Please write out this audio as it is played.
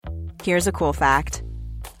Here's a cool fact.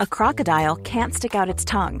 A crocodile can't stick out its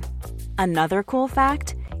tongue. Another cool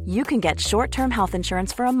fact, you can get short-term health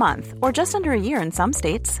insurance for a month or just under a year in some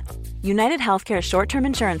states. United Healthcare short-term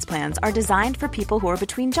insurance plans are designed for people who are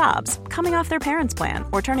between jobs, coming off their parents' plan,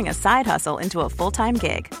 or turning a side hustle into a full-time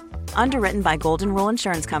gig. Underwritten by Golden Rule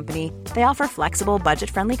Insurance Company, they offer flexible,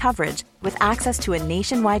 budget-friendly coverage with access to a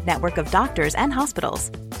nationwide network of doctors and hospitals.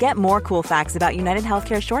 Get more cool facts about United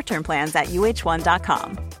Healthcare short-term plans at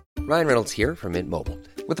uh1.com. Ryan Reynolds here from Mint Mobile.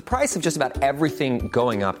 With the price of just about everything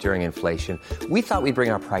going up during inflation, we thought we'd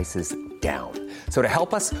bring our prices down. So to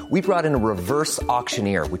help us, we brought in a reverse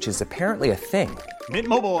auctioneer, which is apparently a thing. Mint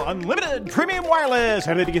Mobile Unlimited Premium Wireless.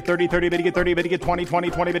 How to get 30, 30, bit to get 30, bit to get 20,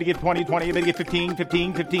 20, 20, bit to get 20, 20, bit to get 15,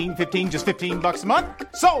 15, 15, 15, just $15 a month?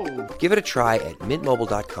 Sold! Give it a try at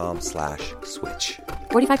mintmobile.com/switch.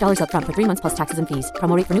 $45 up front for 3 months plus taxes and fees.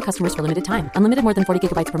 Promo rate for new customers for limited time. Unlimited more than 40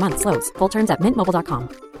 gigabytes per month. Slows full terms at mintmobile.com.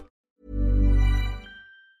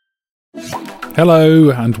 Hello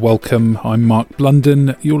and welcome. I'm Mark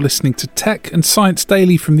Blunden. You're listening to Tech and Science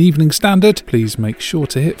Daily from the Evening Standard. Please make sure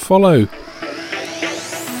to hit follow.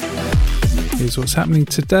 Here's what's happening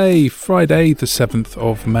today, Friday the 7th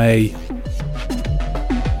of May.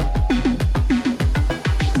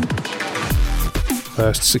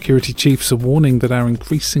 First, security chiefs are warning that our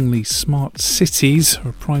increasingly smart cities are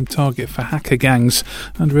a prime target for hacker gangs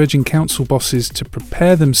and urging council bosses to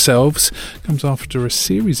prepare themselves. Comes after a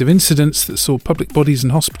series of incidents that saw public bodies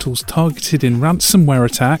and hospitals targeted in ransomware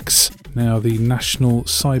attacks. Now, the National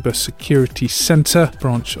Cyber Security Centre,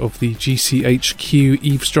 branch of the GCHQ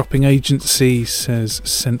eavesdropping agency, says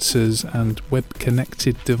sensors and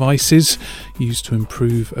web-connected devices used to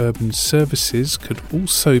improve urban services could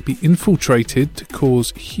also be infiltrated to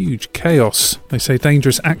cause huge chaos. They say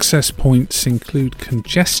dangerous access points include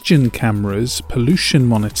congestion cameras, pollution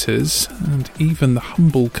monitors, and even the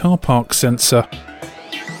humble car park sensor.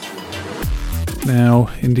 Now,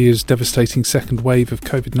 India's devastating second wave of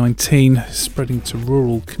COVID-19 is spreading to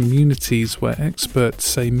rural communities where experts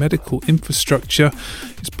say medical infrastructure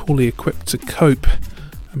is poorly equipped to cope.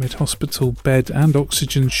 Amid hospital bed and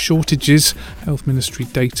oxygen shortages, Health Ministry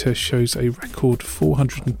data shows a record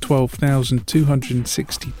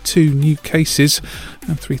 412,262 new cases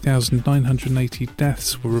and 3,980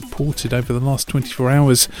 deaths were reported over the last 24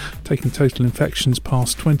 hours, taking total infections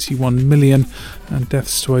past 21 million and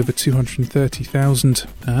deaths to over 230,000.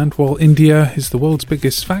 And while India is the world's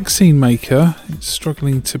biggest vaccine maker, it's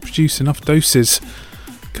struggling to produce enough doses.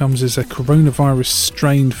 Comes as a coronavirus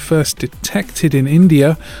strain first detected in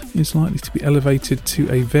India is likely to be elevated to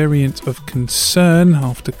a variant of concern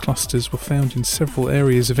after clusters were found in several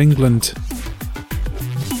areas of England.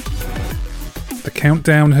 The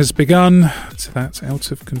countdown has begun to that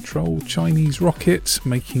out-of-control Chinese rocket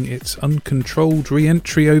making its uncontrolled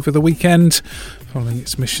re-entry over the weekend, following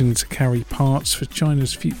its mission to carry parts for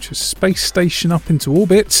China's future space station up into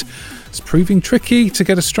orbit. It's proving tricky to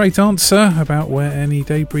get a straight answer about where any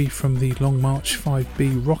debris from the Long March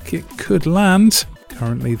 5B rocket could land.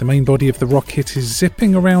 Currently, the main body of the rocket is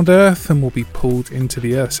zipping around Earth and will be pulled into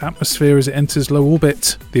the Earth's atmosphere as it enters low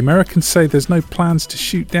orbit. The Americans say there's no plans to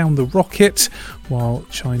shoot down the rocket, while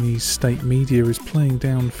Chinese state media is playing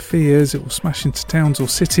down fears it will smash into towns or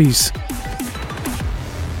cities.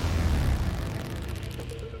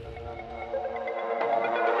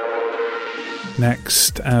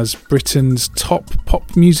 Next, as Britain's top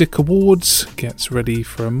pop music awards gets ready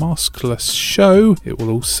for a maskless show, it will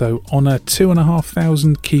also honour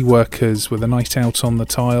 2,500 key workers with a night out on the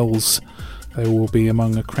tiles. They will be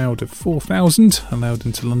among a crowd of 4,000 allowed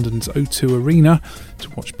into London's O2 Arena to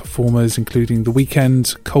watch performers including The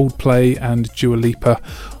Weeknd, Coldplay and Dua Lipa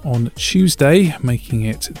on Tuesday, making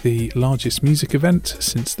it the largest music event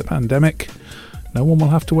since the pandemic. No one will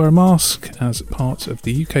have to wear a mask as part of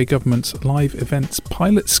the UK government's live events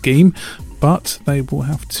pilot scheme, but they will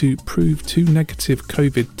have to prove 2 negative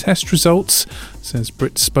COVID test results, says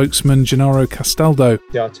Brit spokesman Gennaro Castaldo.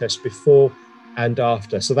 Our test before and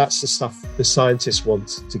after. So that's the stuff the scientists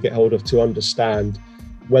want to get hold of to understand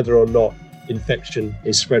whether or not infection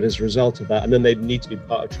is spread as a result of that. And then they need to be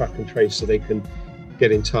part of track and trace so they can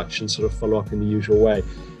get in touch and sort of follow up in the usual way.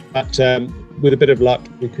 But with a bit of luck,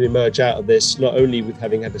 we can emerge out of this, not only with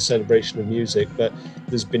having had a celebration of music, but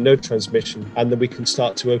there's been no transmission, and then we can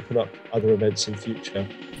start to open up other events in future.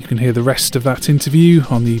 You can hear the rest of that interview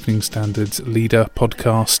on the Evening Standard's Leader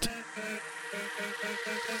podcast.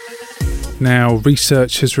 Now,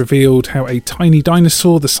 research has revealed how a tiny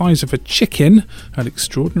dinosaur the size of a chicken had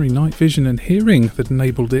extraordinary night vision and hearing that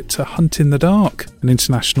enabled it to hunt in the dark. An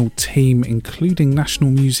international team, including National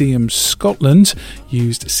Museums Scotland,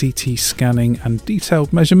 used CT scanning and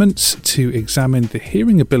detailed measurements to examine the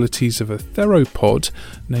hearing abilities of a theropod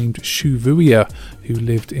named Shuvuia, who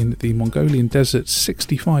lived in the Mongolian desert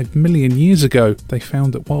 65 million years ago. They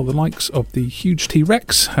found that while the likes of the huge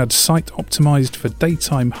T-Rex had sight optimised for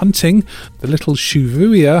daytime hunting, the little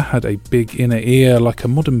Shuvuia had a big inner ear like a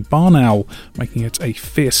modern barn owl, making it a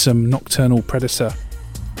fearsome nocturnal predator.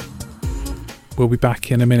 We'll be back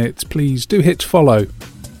in a minute. Please do hit follow.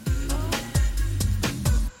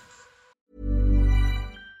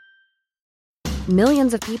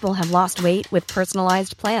 Millions of people have lost weight with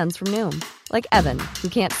personalized plans from Noom. Like Evan, who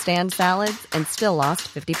can't stand salads and still lost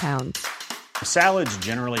 50 pounds. Salads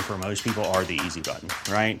generally for most people are the easy button,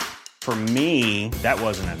 right? For me, that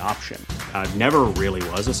wasn't an option. I never really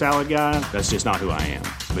was a salad guy. That's just not who I am.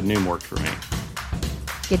 But Noom worked for me.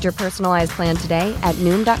 Get your personalized plan today at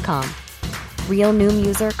Noom.com. Real Noom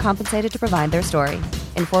user compensated to provide their story.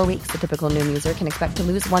 In 4 weeks, the typical Noom user can expect to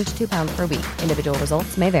lose 1 to 2 pounds per week. Individual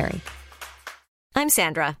results may vary. I'm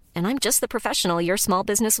Sandra, and I'm just the professional your small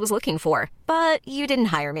business was looking for. But you didn't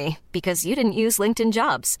hire me because you didn't use LinkedIn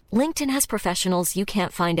Jobs. LinkedIn has professionals you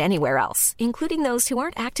can't find anywhere else, including those who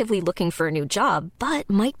aren't actively looking for a new job, but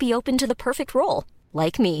might be open to the perfect role,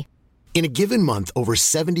 like me. In a given month, over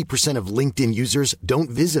 70% of LinkedIn users don't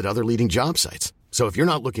visit other leading job sites. So if you're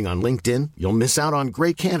not looking on LinkedIn, you'll miss out on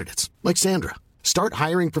great candidates, like Sandra. Start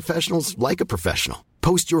hiring professionals like a professional.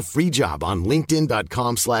 Post your free job on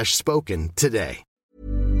linkedin.com/spoken today.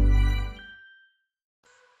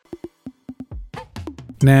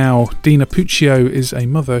 Now, Dina Puccio is a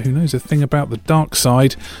mother who knows a thing about the dark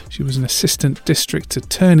side. She was an assistant district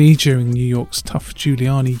attorney during New York's tough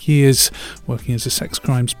Giuliani years, working as a sex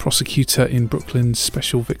crimes prosecutor in Brooklyn's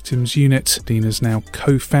Special Victims Unit. Dina's now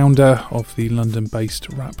co-founder of the London-based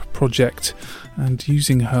RAP project, and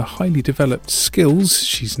using her highly developed skills,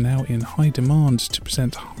 she's now in high demand to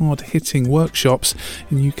present hard-hitting workshops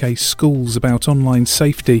in UK schools about online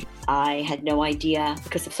safety. I had no idea,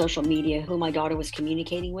 because of social media, who my daughter was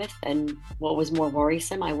communicating with, and what was more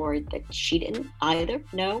worrisome, I worried that she didn't either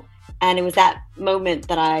know. And it was that moment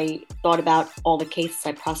that I thought about all the cases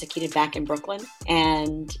I prosecuted back in Brooklyn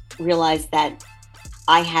and realized that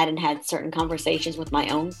I hadn't had certain conversations with my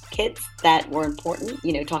own kids that were important,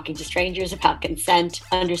 talking to strangers about consent,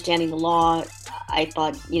 understanding the law. I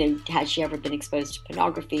thought, has she ever been exposed to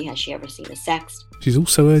pornography? Has she ever seen a sex? She's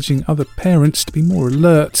also urging other parents to be more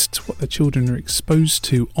alert to what their children are exposed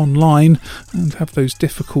to online and have those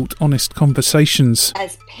difficult, honest conversations.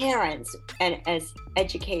 As parents and as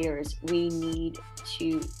educators, we need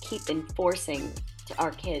to keep enforcing to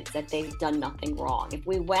our kids that they've done nothing wrong. If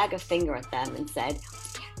we wag a finger at them and said,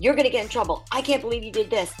 "You're going to get in trouble. I can't believe you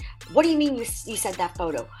did this. What do you mean you sent that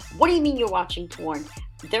photo? What do you mean you're watching porn?"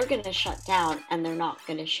 They're going to shut down and they're not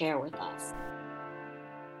going to share with us.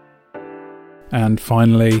 And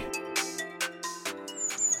finally,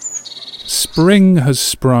 spring has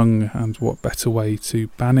sprung, and what better way to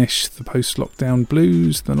banish the post-lockdown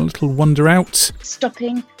blues than a little wander out?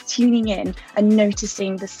 Stopping, tuning in and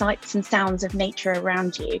noticing the sights and sounds of nature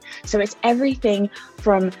around you. So it's everything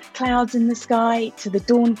from clouds in the sky to the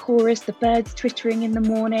dawn chorus, the birds twittering in the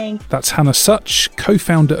morning. That's Hannah Such,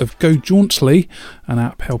 co-founder of Go Jauntly, an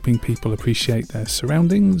app helping people appreciate their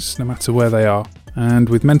surroundings no matter where they are. And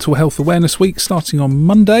with Mental Health Awareness Week starting on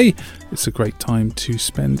Monday, it's a great time to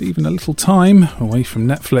spend even a little time away from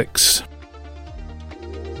Netflix.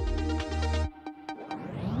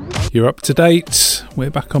 You're up to date. We're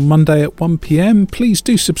back on Monday at 1 p.m. Please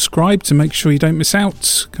do subscribe to make sure you don't miss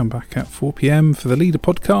out. Come back at 4 p.m. for the Leader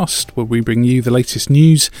podcast, where we bring you the latest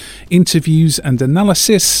news, interviews and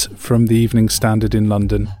analysis from the Evening Standard in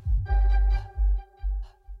London.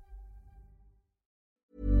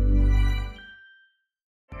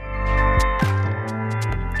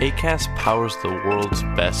 Acast powers the world's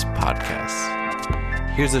best podcasts.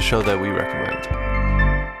 Here's a show that we recommend.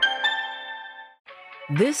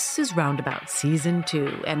 This is Roundabout Season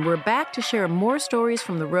 2, and we're back to share more stories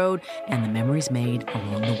from the road and the memories made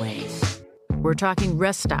along the way. We're talking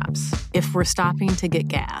rest stops. If we're stopping to get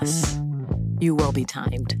gas, you will be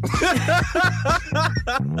timed.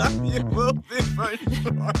 You will be for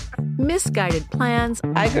sure. Misguided plans.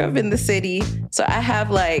 I grew up in the city, so I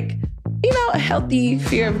have a healthy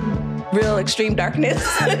fear of real extreme darkness.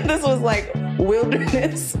 This was like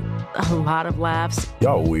wilderness. A lot of laughs.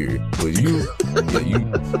 Y'all weird, but you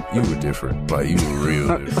were different. Like, you were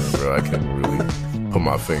real different, bro. I can't really put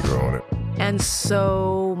my finger on it. And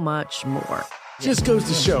so much more. Just goes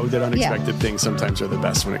to show that unexpected things sometimes are the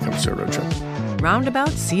best when it comes to a road trip. Roundabout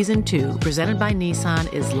Season 2, presented by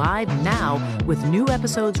Nissan, is live now with new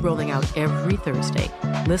episodes rolling out every Thursday.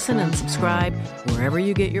 Listen and subscribe wherever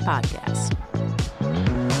you get your podcasts.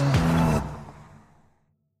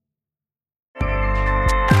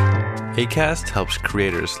 Acast helps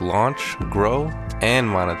creators launch, grow, and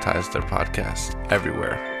monetize their podcasts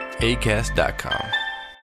everywhere. Acast.com.